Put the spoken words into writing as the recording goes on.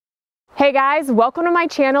Hey guys, welcome to my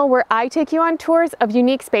channel where I take you on tours of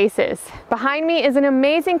unique spaces. Behind me is an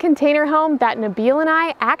amazing container home that Nabil and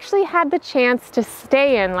I actually had the chance to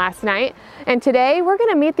stay in last night. And today we're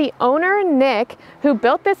gonna meet the owner, Nick, who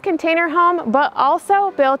built this container home, but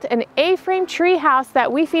also built an A-frame tree house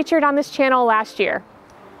that we featured on this channel last year.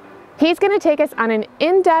 He's gonna take us on an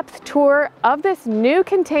in-depth tour of this new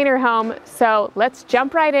container home. So let's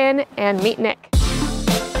jump right in and meet Nick.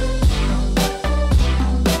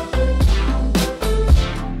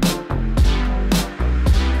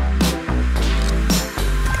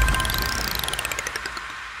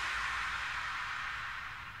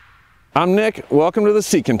 I'm Nick, welcome to the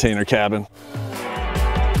Sea Container Cabin.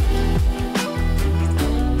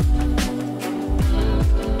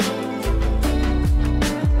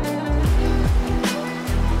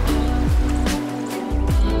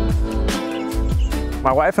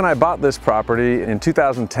 My wife and I bought this property in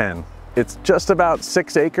 2010. It's just about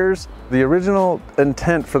 6 acres. The original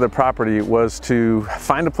intent for the property was to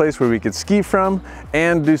find a place where we could ski from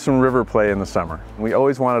and do some river play in the summer. We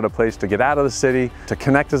always wanted a place to get out of the city, to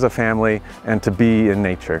connect as a family, and to be in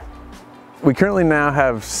nature. We currently now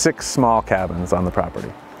have 6 small cabins on the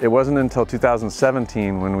property. It wasn't until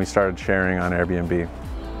 2017 when we started sharing on Airbnb.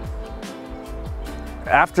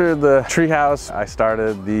 After the treehouse, I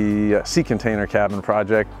started the Sea Container Cabin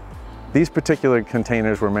project. These particular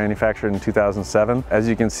containers were manufactured in 2007. As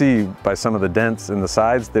you can see by some of the dents in the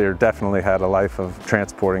sides, they definitely had a life of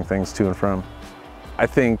transporting things to and from. I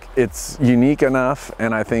think it's unique enough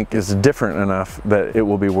and I think it's different enough that it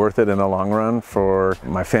will be worth it in the long run for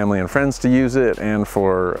my family and friends to use it and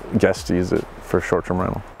for guests to use it for short-term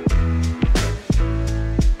rental.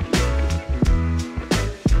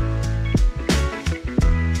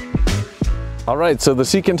 All right, so the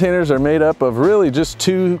Sea Containers are made up of really just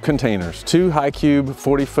 2 containers, 2 high cube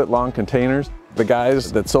 40-foot long containers. The guys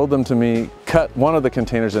that sold them to me cut one of the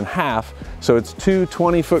containers in half, so it's 2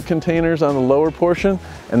 20-foot containers on the lower portion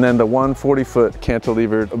and then the one 40-foot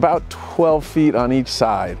cantilevered about 12 feet on each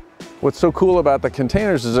side. What's so cool about the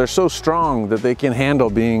containers is they're so strong that they can handle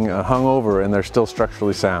being hung over and they're still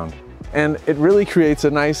structurally sound. And it really creates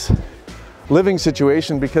a nice living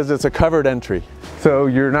situation because it's a covered entry. So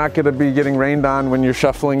you're not going to be getting rained on when you're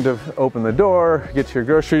shuffling to open the door, get your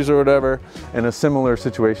groceries or whatever, and a similar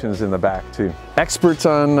situation is in the back too. Experts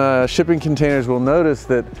on shipping containers will notice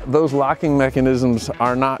that those locking mechanisms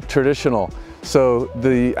are not traditional. So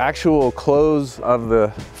the actual close of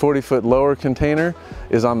the 40-foot lower container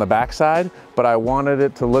is on the back side, but I wanted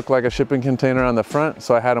it to look like a shipping container on the front,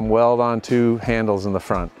 so I had them weld on 2 handles in the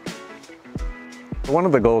front. One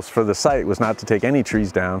of the goals for the site was not to take any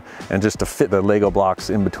trees down and just to fit the Lego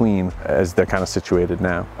blocks in between as they're kind of situated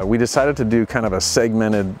now. We decided to do kind of a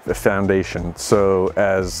segmented foundation so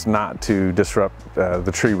as not to disrupt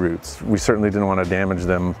the tree roots. We certainly didn't want to damage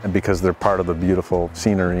them because they're part of the beautiful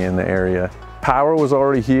scenery in the area. Power was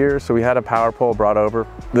already here, so we had a power pole brought over.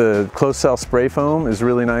 The closed cell spray foam is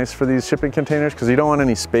really nice for these shipping containers because you don't want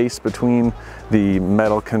any space between the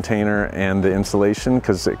metal container and the insulation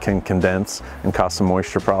because it can condense and cause some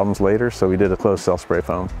moisture problems later, so we did a closed cell spray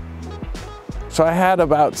foam. So I had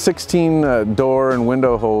about 16 door and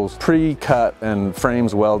window holes pre-cut and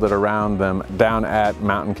frames welded around them down at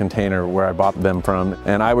Mountain Container where I bought them from.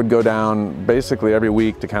 And I would go down basically every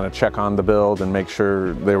week to kind of check on the build and make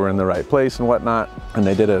sure they were in the right place and whatnot. And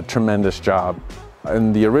they did a tremendous job.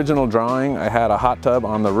 In the original drawing, I had a hot tub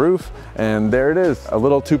on the roof, and there it is, a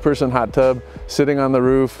little 2-person hot tub sitting on the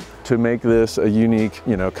roof to make this a unique,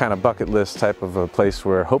 kind of bucket list type of a place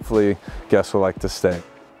where hopefully guests will like to stay.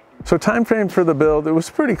 So time frame for the build, it was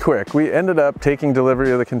pretty quick. We ended up taking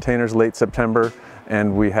delivery of the containers late September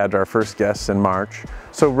and we had our first guests in March.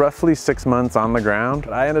 So roughly 6 months on the ground.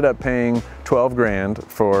 I ended up paying 12 grand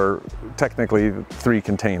for technically 3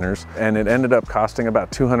 containers and it ended up costing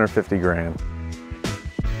about 250 grand.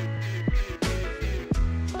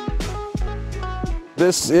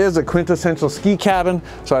 This is a quintessential ski cabin,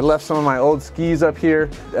 so I left some of my old skis up here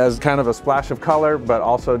as kind of a splash of color, but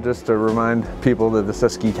also just to remind people that this is a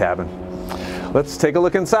ski cabin. Let's take a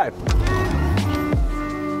look inside.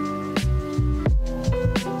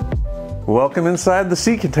 Welcome inside the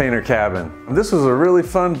Sea Container Cabin. This was a really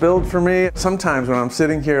fun build for me. Sometimes when I'm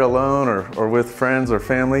sitting here alone or with friends or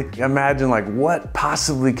family, I imagine like what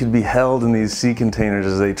possibly could be held in these sea containers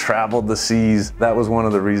as they traveled the seas. That was one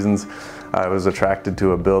of the reasons I was attracted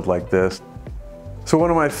to a build like this. So one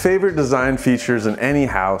of my favorite design features in any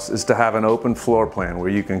house is to have an open floor plan where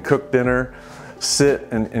you can cook dinner, sit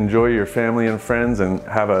and enjoy your family and friends and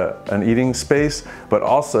have an eating space, but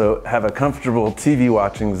also have a comfortable TV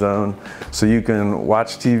watching zone so you can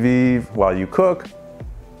watch TV while you cook.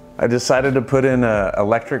 I decided to put in an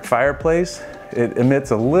electric fireplace. It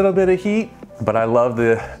emits a little bit of heat, but I love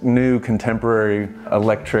the new contemporary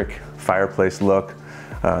electric fireplace look.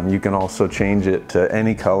 You can also change it to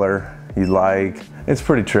any color you like. It's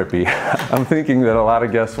pretty trippy. I'm thinking that a lot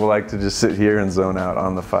of guests will like to just sit here and zone out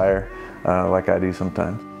on the fire like I do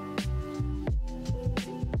sometimes.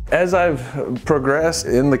 As I've progressed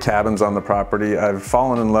in the cabins on the property, I've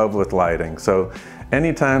fallen in love with lighting. So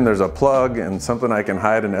anytime there's a plug and something I can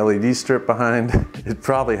hide an LED strip behind, it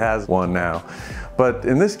probably has one now. But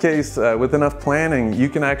in this case, with enough planning, you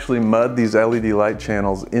can actually mud these LED light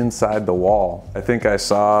channels inside the wall. I think I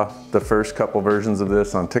saw the first couple versions of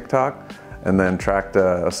this on TikTok and then tracked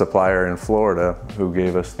a supplier in Florida who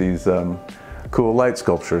gave us these cool light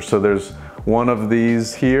sculptures. So there's one of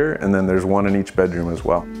these here, and then there's one in each bedroom as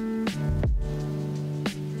well.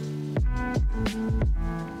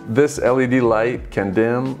 This LED light can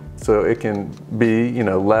dim, so it can be,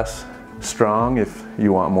 less strong if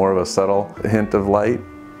you want more of a subtle hint of light.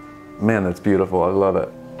 Man, that's beautiful, I love it.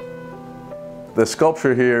 The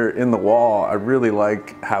sculpture here in the wall, I really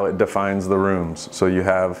like how it defines the rooms. So you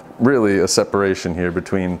have really a separation here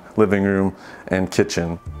between living room and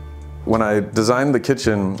kitchen. When I designed the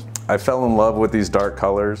kitchen, I fell in love with these dark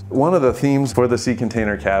colors. One of the themes for the sea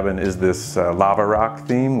container cabin is this lava rock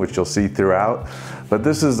theme, which you'll see throughout. But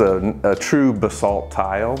this is a true basalt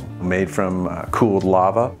tile made from cooled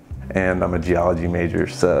lava. And I'm a geology major,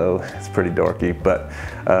 so it's pretty dorky. But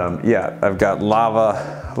yeah, I've got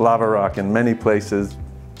lava rock in many places.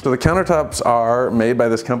 So the countertops are made by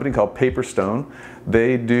this company called Paper Stone.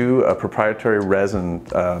 They do a proprietary resin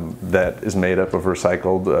that is made up of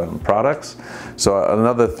recycled products. So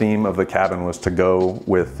another theme of the cabin was to go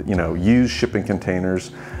with, used shipping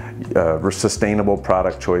containers, sustainable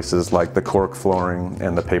product choices like the cork flooring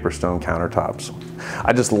and the Paper Stone countertops.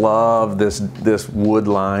 I just love this wood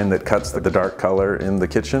line that cuts the dark color in the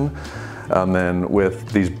kitchen, and then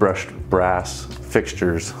with these brushed brass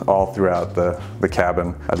fixtures all throughout the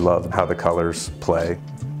cabin. I love how the colors play.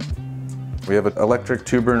 We have an electric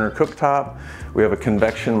 2-burner cooktop. We have a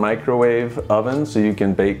convection microwave oven, so you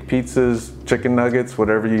can bake pizzas, chicken nuggets,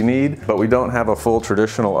 whatever you need. But we don't have a full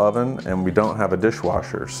traditional oven, and we don't have a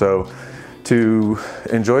dishwasher. So to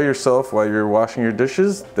enjoy yourself while you're washing your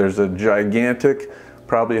dishes, there's a gigantic,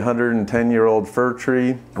 probably 110-year-old fir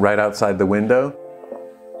tree right outside the window.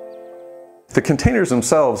 The containers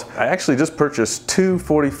themselves, I actually just purchased 2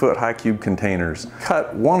 40-foot high cube containers,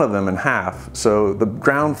 cut one of them in half, so the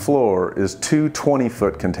ground floor is 2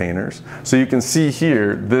 20-foot containers. So you can see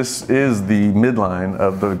here, this is the midline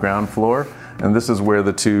of the ground floor, and this is where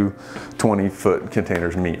the 2 20-foot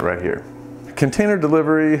containers meet right here. Container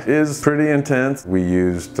delivery is pretty intense. We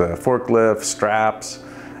used forklifts, straps,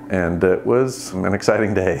 and it was an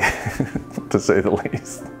exciting day, to say the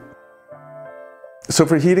least. So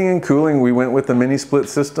for heating and cooling, we went with the mini split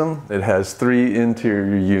system. It has 3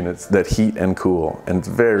 interior units that heat and cool, and it's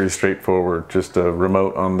very straightforward. Just a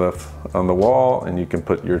remote on the wall, and you can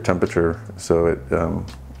put your temperature so it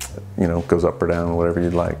goes up or down, whatever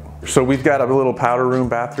you'd like. So we've got a little powder room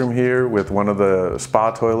bathroom here with one of the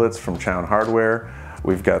spa toilets from Chown Hardware.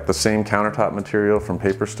 We've got the same countertop material from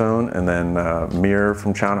Paper Stone, and then mirror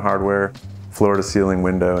from Chown Hardware. Floor to ceiling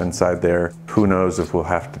window inside there. Who knows if we'll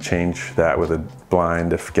have to change that with a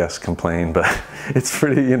blind if guests complain, but it's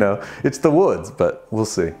pretty, it's the woods, but we'll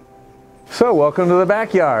see. So welcome to the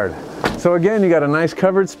backyard. So again, you got a nice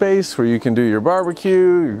covered space where you can do your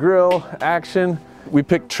barbecue, your grill, action. We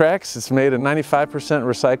picked Trex. It's made of 95%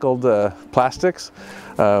 recycled plastics,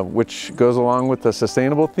 which goes along with the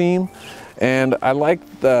sustainable theme. And I like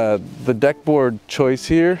the deck board choice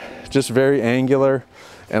here, just very angular.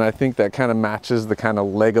 And I think that kind of matches the kind of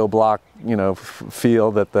Lego block,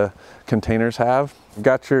 feel that the containers have.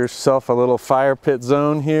 Got yourself a little fire pit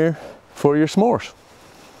zone here for your s'mores.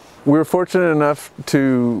 We were fortunate enough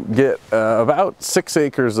to get about 6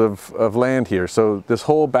 acres of land here. So this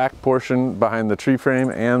whole back portion behind the tree frame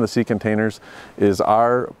and the sea containers is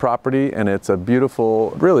our property, and it's a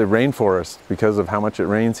beautiful, really rainforest because of how much it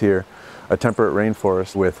rains here. A temperate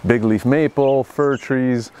rainforest with big leaf maple, fir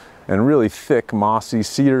trees, and really thick mossy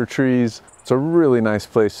cedar trees. It's a really nice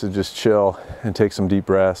place to just chill and take some deep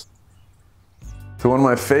rest. So one of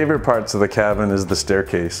my favorite parts of the cabin is the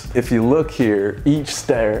staircase. If you look here, each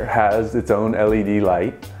stair has its own LED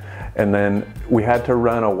light, and then we had to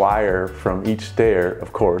run a wire from each stair,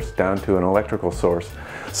 of course, down to an electrical source.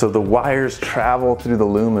 So the wires travel through the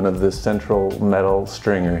lumen of this central metal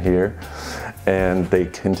stringer here, and they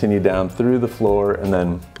continue down through the floor and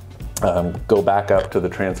then go back up to the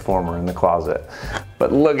transformer in the closet.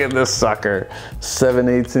 But look at this sucker,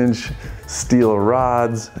 7/8 inch steel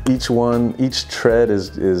rods. Each tread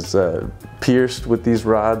is pierced with these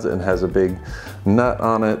rods and has a big nut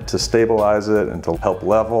on it to stabilize it and to help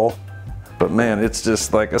level. But man, it's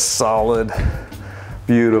just like a solid,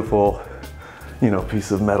 beautiful, you know, piece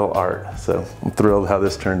of metal art. So I'm thrilled how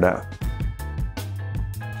this turned out.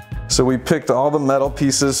 So we picked all the metal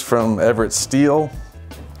pieces from Everett Steel.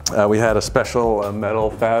 We had a special metal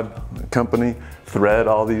fab company thread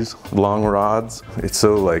all these long rods. It's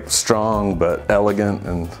so like strong but elegant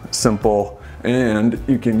and simple, and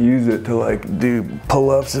you can use it to like do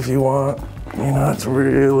pull-ups if you want. You know, it's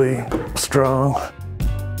really strong.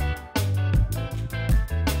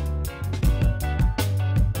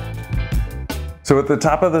 So at the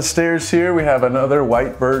top of the stairs here, we have another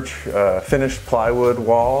white birch finished plywood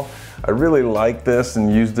wall. I really like this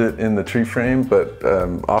and used it in the tree frame, but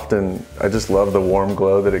often I just love the warm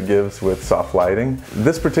glow that it gives with soft lighting.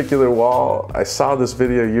 This particular wall, I saw this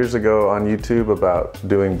video years ago on YouTube about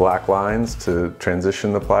doing black lines to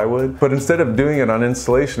transition the plywood. But instead of doing it on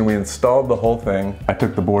installation, we installed the whole thing. I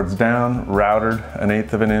took the boards down, routed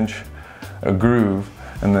 1/8 of an inch, a groove,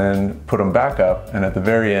 and then put them back up, and at the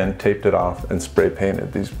very end taped it off and spray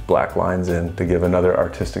painted these black lines in to give another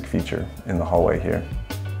artistic feature in the hallway here.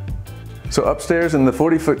 So upstairs in the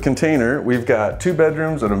 40-foot container, we've got 2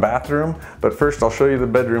 bedrooms and a bathroom, but first I'll show you the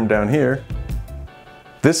bedroom down here.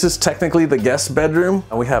 This is technically the guest bedroom.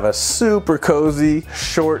 We have a super cozy,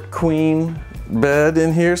 short queen bed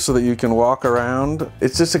in here so that you can walk around.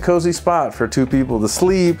 It's just a cozy spot for 2 people to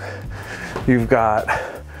sleep. You've got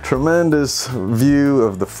tremendous view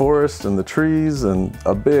of the forest and the trees and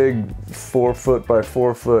a big 4-foot by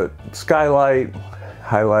 4-foot skylight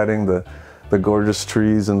highlighting the gorgeous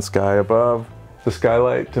trees and sky above. The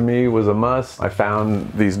skylight to me was a must. I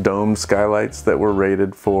found these domed skylights that were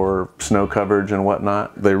rated for snow coverage and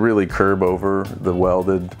whatnot. They really curb over the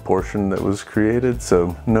welded portion that was created,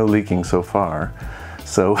 so no leaking so far.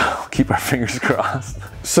 So keep our fingers crossed.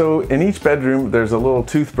 So in each bedroom, there's a little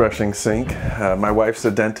toothbrushing sink. My wife's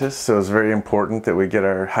a dentist, so it's very important that we get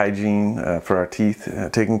our hygiene for our teeth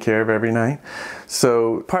taken care of every night.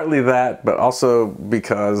 So partly that, but also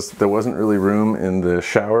because there wasn't really room in the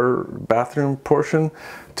shower bathroom portion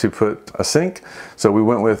to put a sink. So we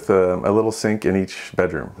went with a little sink in each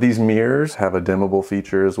bedroom. These mirrors have a dimmable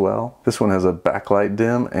feature as well. This one has a backlight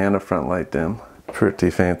dim and a front light dim. Pretty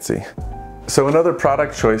fancy. So another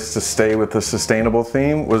product choice to stay with the sustainable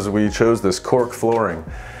theme was we chose this cork flooring.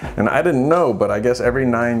 And I didn't know, but I guess every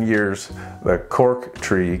 9 years the cork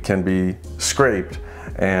tree can be scraped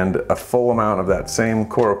and a full amount of that same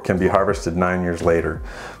cork can be harvested 9 years later.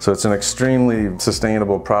 So it's an extremely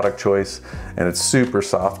sustainable product choice, and it's super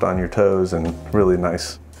soft on your toes and really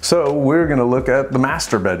nice. So we're gonna look at the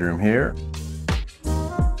master bedroom here.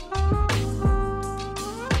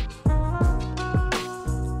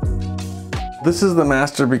 This is the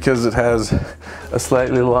master because it has a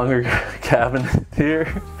slightly longer cabinet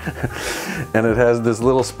here and it has this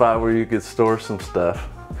little spot where you could store some stuff.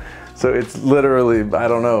 So it's literally, I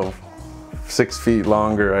don't know, 6 feet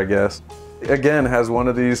longer, I guess. Again, has one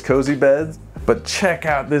of these cozy beds, but check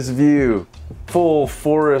out this view. Full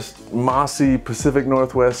forest, mossy Pacific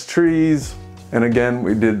Northwest trees. And again,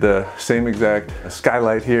 we did the same exact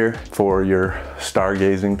skylight here for your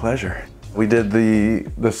stargazing pleasure. We did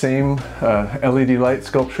the same LED light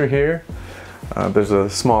sculpture here. There's a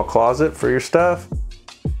small closet for your stuff.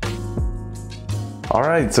 All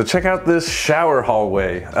right, so check out this shower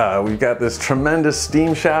hallway. We've got this tremendous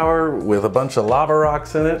steam shower with a bunch of lava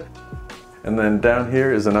rocks in it. And then down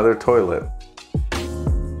here is another toilet.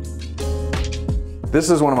 This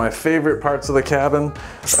is one of my favorite parts of the cabin.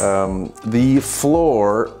 The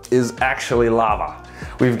floor is actually lava.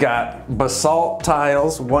 We've got basalt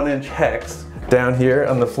tiles, 1-inch hex down here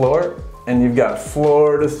on the floor, and you've got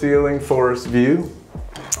floor to ceiling forest view.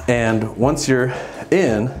 And once you're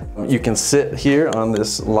in, you can sit here on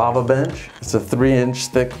this lava bench. It's a 3-inch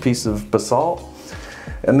thick piece of basalt.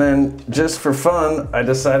 And then just for fun, I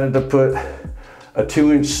decided to put a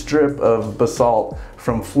 2-inch strip of basalt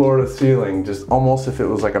from floor to ceiling, just almost if it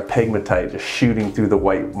was like a pegmatite just shooting through the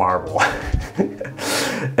white marble.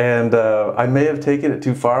 And I may have taken it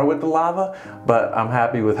too far with the lava, but I'm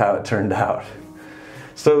happy with how it turned out.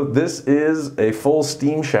 So this is a full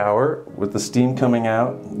steam shower with the steam coming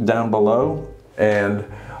out down below. And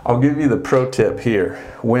I'll give you the pro tip here.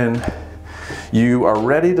 When you are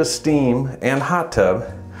ready to steam and hot tub,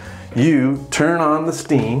 you turn on the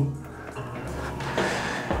steam.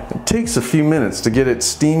 It takes a few minutes to get it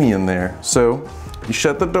steamy in there. So you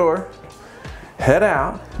shut the door, head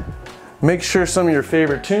out, make sure some of your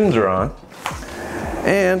favorite tunes are on,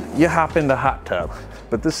 and you hop into hot tub.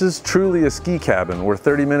 But this is truly a ski cabin. We're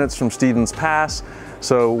 30 minutes from Stevens Pass,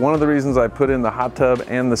 so one of the reasons I put in the hot tub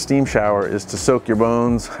and the steam shower is to soak your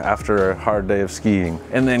bones after a hard day of skiing.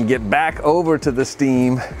 And then get back over to the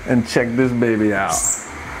steam and check this baby out.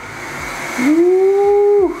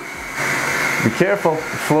 Woo! Be careful, the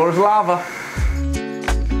floor's lava.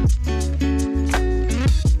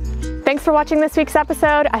 Thanks for watching this week's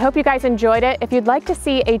episode. I hope you guys enjoyed it. If you'd like to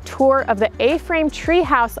see a tour of the AFRAME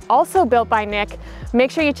treehouse, also built by Nick,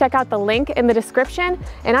 make sure you check out the link in the description,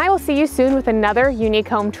 and I will see you soon with another unique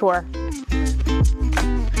home tour.